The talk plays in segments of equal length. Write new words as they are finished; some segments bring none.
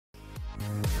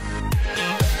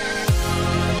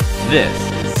This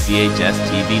is CHS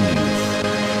TV News.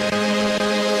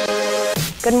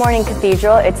 Good morning,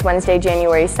 Cathedral. It's Wednesday,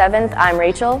 January 7th. I'm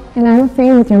Rachel. And I'm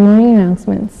Afreen with your morning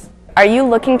announcements. Are you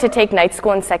looking to take night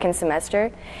school in second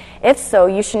semester? If so,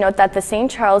 you should note that the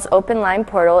St. Charles Open Line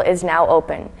portal is now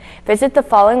open. Visit the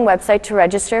following website to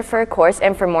register for a course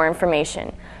and for more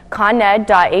information: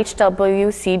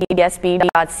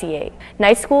 coned.hwcdsb.ca.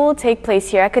 Night school will take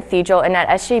place here at Cathedral and at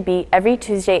SJB every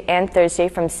Tuesday and Thursday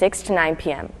from 6 to 9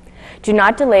 p.m. Do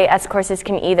not delay, as courses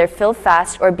can either fill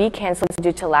fast or be canceled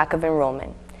due to lack of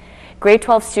enrollment. Grade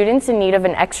 12 students in need of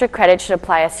an extra credit should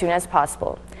apply as soon as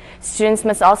possible. Students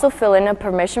must also fill in a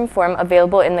permission form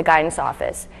available in the guidance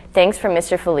office. Thanks from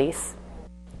Mr. Felice.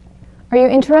 Are you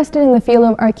interested in the field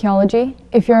of archaeology?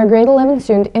 If you're a grade 11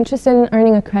 student interested in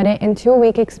earning a credit in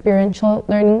 2-week experiential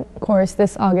learning course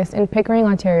this August in Pickering,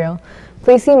 Ontario,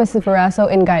 please see Mrs. Verasso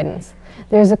in guidance.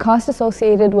 There is a cost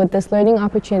associated with this learning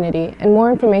opportunity, and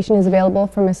more information is available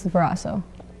from Mrs. Verasso.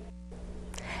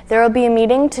 There will be a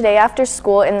meeting today after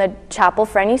school in the chapel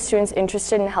for any students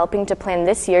interested in helping to plan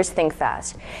this year's Think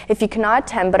Fast. If you cannot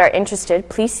attend but are interested,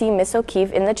 please see Miss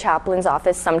O'Keefe in the chaplain's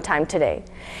office sometime today.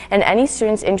 And any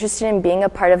students interested in being a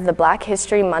part of the Black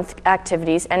History Month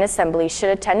activities and assembly should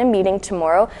attend a meeting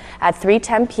tomorrow at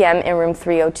 3:10 p.m. in room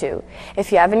 302.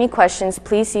 If you have any questions,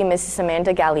 please see Mrs.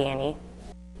 Amanda Galliani.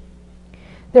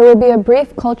 There will be a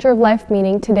brief Culture of Life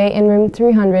meeting today in room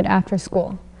 300 after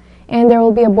school. And there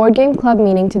will be a board game club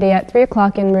meeting today at 3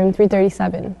 o'clock in room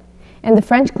 337. And the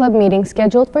French club meeting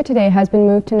scheduled for today has been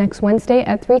moved to next Wednesday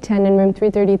at 3:10 in room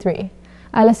 333.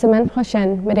 À la semaine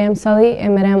prochaine, Madame Sully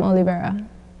and Madame Oliveira.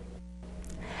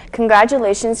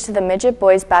 Congratulations to the midget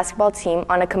boys basketball team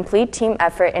on a complete team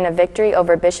effort in a victory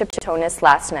over Bishop Chitonis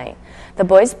last night. The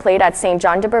boys played at St.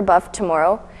 John de Brebeuf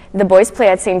tomorrow. And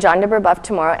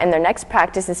their next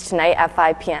practice is tonight at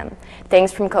 5 p.m.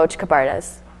 Thanks from Coach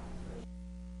Cabardas.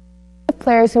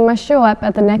 Players who must show up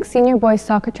at the next senior boys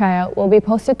soccer tryout will be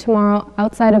posted tomorrow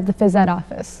outside of the phys ed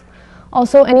office.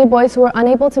 Also, any boys who are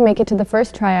unable to make it to the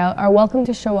first tryout are welcome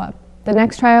to show up. The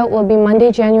next tryout will be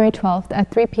Monday, January 12th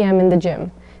at 3 p.m. in the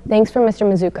gym. Thanks from Mr.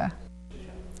 Mazuka.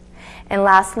 And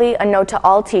lastly, a note to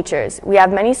all teachers. We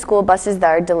have many school buses that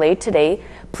are delayed today.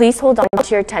 Please hold on to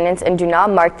your attendance and do not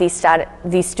mark these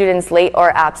students late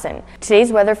or absent.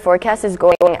 Today's weather forecast is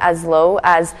going as low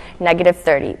as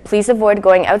 -30. Please avoid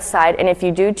going outside, and if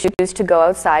you do choose to go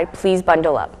outside, please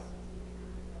bundle up.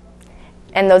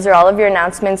 And those are all of your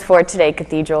announcements for today,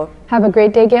 Cathedral. Have a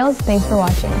great day, Gales. Thanks for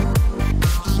watching.